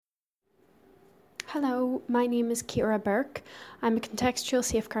Hello, my name is Kira Burke. I'm a contextual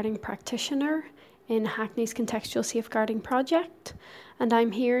safeguarding practitioner in Hackney's Contextual Safeguarding Project, and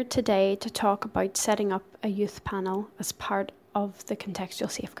I'm here today to talk about setting up a youth panel as part of the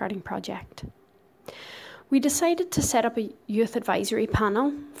Contextual Safeguarding Project. We decided to set up a youth advisory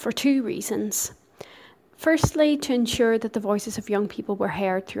panel for two reasons. Firstly, to ensure that the voices of young people were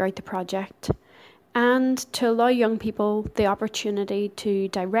heard throughout the project, and to allow young people the opportunity to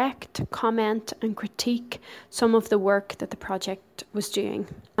direct, comment and critique some of the work that the project was doing.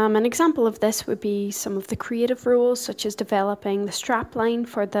 An example of this would be some of the creative roles, such as developing the strapline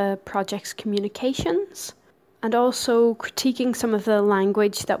for the project's communications, and also critiquing some of the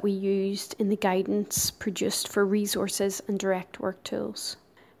language that we used in the guidance produced for resources and direct work tools.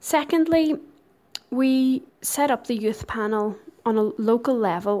 Secondly, we set up the youth panel on a local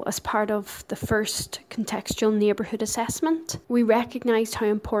level as part of the first contextual neighbourhood assessment. We recognised how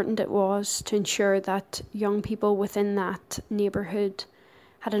important it was to ensure that young people within that neighbourhood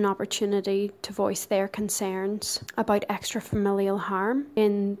had an opportunity to voice their concerns about extrafamilial harm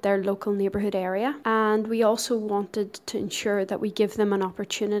in their local neighbourhood area. And we also wanted to ensure that we give them an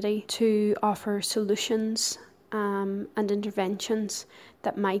opportunity to offer solutions and interventions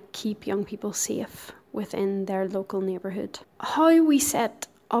that might keep young people safe within their local neighbourhood. How we set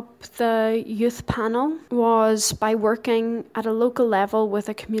up the youth panel was by working at a local level with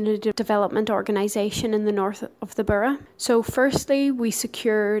a community development organisation in the north of the borough. So firstly, we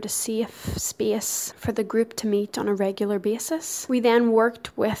secured a safe space for the group to meet on a regular basis. We then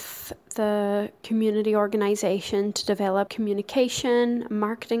worked with the community organisation to develop communication and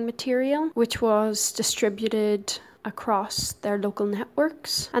marketing material, which was distributed across their local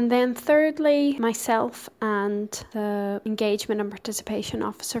networks. And then thirdly, myself and the engagement and participation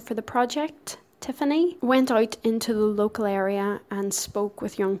officer for the project, Tiffany, went out into the local area and spoke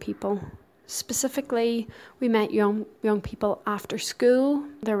with young people. Specifically, we met young people after school.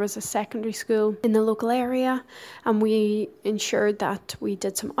 There was a secondary school in the local area, and we ensured that we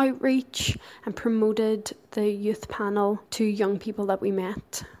did some outreach and promoted the youth panel to young people that we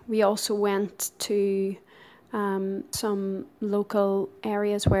met. We also went to some local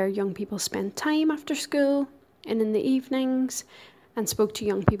areas where young people spend time after school and in the evenings, and spoke to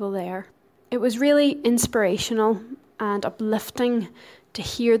young people there. It was really inspirational and uplifting to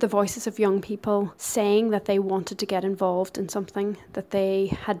hear the voices of young people saying that they wanted to get involved in something, that they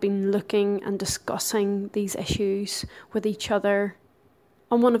had been looking and discussing these issues with each other.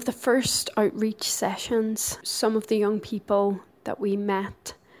 On one of the first outreach sessions, some of the young people that we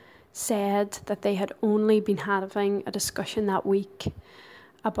met said that they had only been having a discussion that week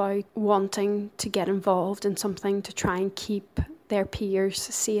about wanting to get involved in something to try and keep their peers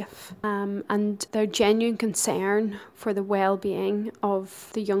safe, and their genuine concern for the well-being of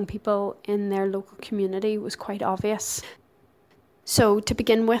the young people in their local community was quite obvious. So to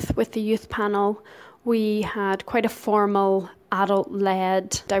begin with the youth panel, we had quite a formal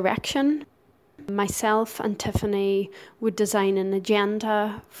adult-led direction. Myself and Tiffany would design an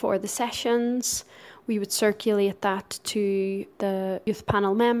agenda for the sessions. We would circulate that to the youth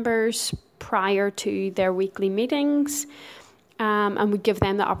panel members prior to their weekly meetings, and we'd give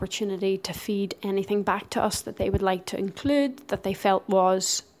them the opportunity to feed anything back to us that they would like to include, that they felt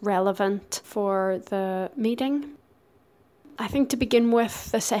was relevant for the meeting. I think to begin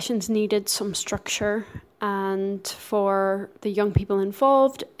with, the sessions needed some structure, and for the young people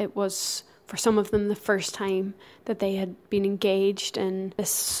involved, it was for some of them the first time that they had been engaged in this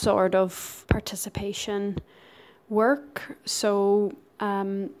sort of participation work. So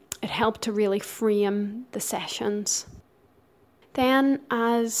it helped to really frame the sessions. Then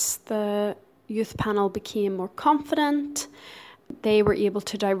as the youth panel became more confident, they were able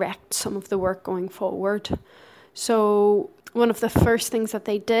to direct some of the work going forward. So one of the first things that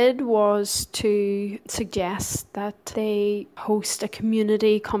they did was to suggest that they host a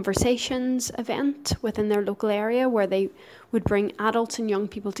community conversations event within their local area where they would bring adults and young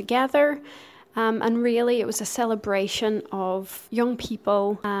people together. And really it was a celebration of young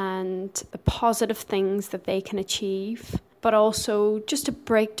people and the positive things that they can achieve, but also just to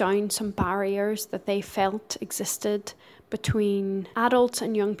break down some barriers that they felt existed between adults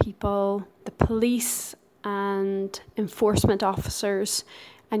and young people, the police and enforcement officers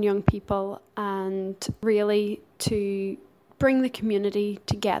and young people, and really to bring the community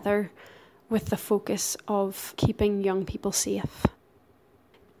together with the focus of keeping young people safe.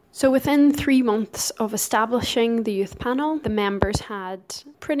 So within 3 months of establishing the youth panel, the members had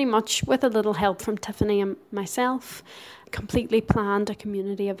pretty much, with a little help from Tiffany and myself, completely planned a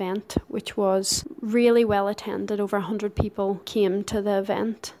community event, which was really well attended. Over 100 people came to the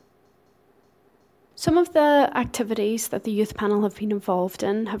event. Some of the activities that the youth panel have been involved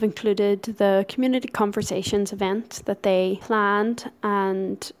in have included the Community Conversations event that they planned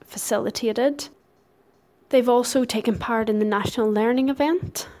and facilitated. They've also taken part in the National Learning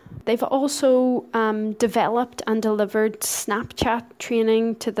event. They've also developed and delivered Snapchat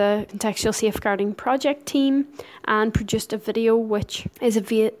training to the Contextual Safeguarding Project team and produced a video which is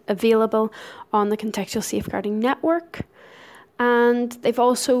available on the Contextual Safeguarding Network. And they've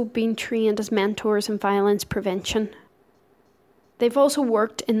also been trained as mentors in violence prevention. They've also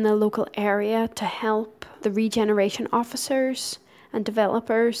worked in the local area to help the regeneration officers and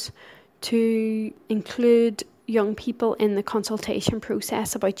developers to include young people in the consultation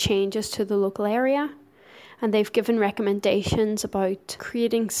process about changes to the local area. And they've given recommendations about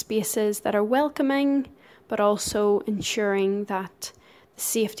creating spaces that are welcoming, but also ensuring that the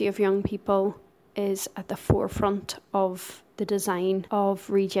safety of young people is at the forefront of the design of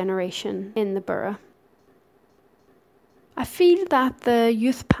regeneration in the borough. I feel that the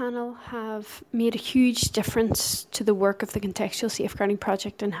youth panel have made a huge difference to the work of the Contextual Safeguarding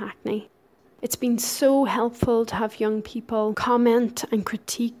Project in Hackney. It's been so helpful to have young people comment and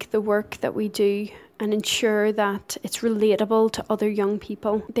critique the work that we do and ensure that it's relatable to other young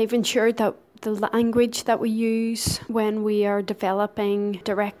people. They've ensured that the language that we use when we are developing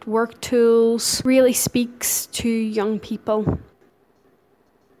direct work tools really speaks to young people.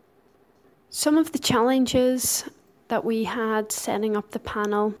 Some of the challenges that we had setting up the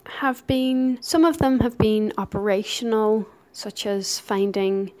panel some of them have been operational, such as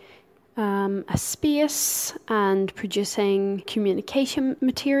finding a space and producing communication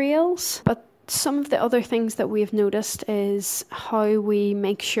materials. But some of the other things that we've noticed is how we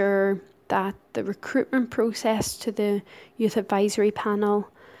make sure that the recruitment process to the youth advisory panel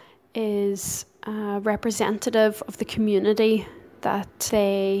is representative of the community that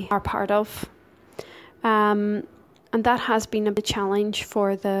they are part of. And that has been a big challenge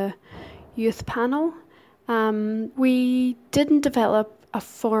for the youth panel. We didn't develop a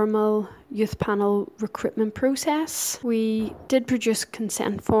formal youth panel recruitment process. We did produce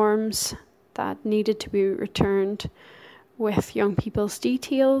consent forms that needed to be returned with young people's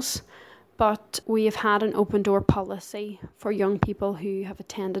details, but we have had an open door policy for young people who have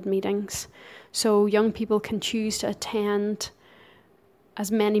attended meetings. So young people can choose to attend as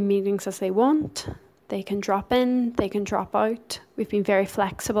many meetings as they want. They can drop in, they can drop out. We've been very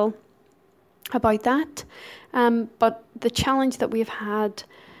flexible about that. But the challenge that we've had,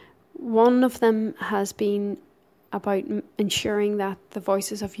 one of them has been about ensuring that the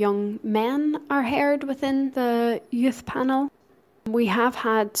voices of young men are heard within the youth panel. We have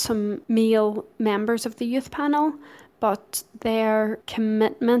had some male members of the youth panel, but their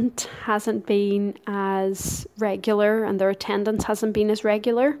commitment hasn't been as regular and their attendance hasn't been as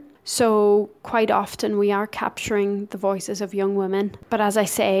regular. So quite often we are capturing the voices of young women. But as I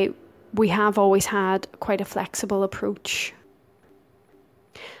say, we have always had quite a flexible approach.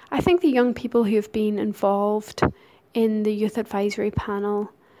 I think the young people who have been involved in the youth advisory panel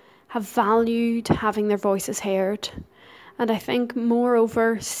have valued having their voices heard. And I think,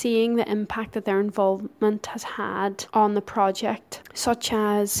 moreover, seeing the impact that their involvement has had on the project, such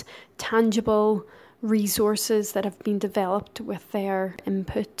as tangible resources that have been developed with their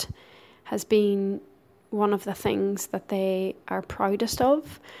input, has been one of the things that they are proudest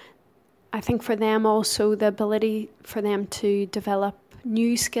of. I think for them also, the ability for them to develop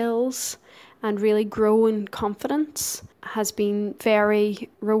new skills and really grow in confidence has been very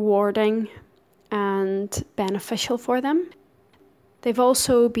rewarding and beneficial for them. They've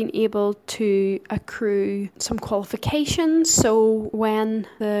also been able to accrue some qualifications. So when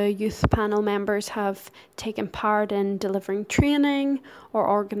the youth panel members have taken part in delivering training or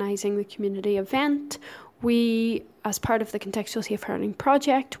organising the community event, we, as part of the Contextual Safeguarding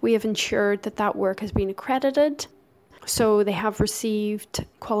Project, we have ensured that that work has been accredited. So they have received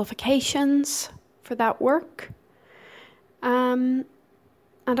qualifications for that work. And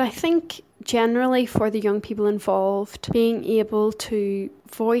I think generally for the young people involved, being able to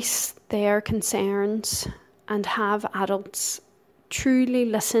voice their concerns and have adults truly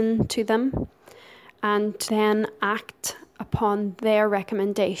listen to them and then act upon their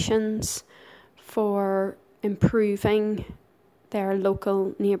recommendations for improving their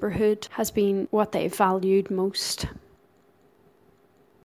local neighbourhood has been what they valued most.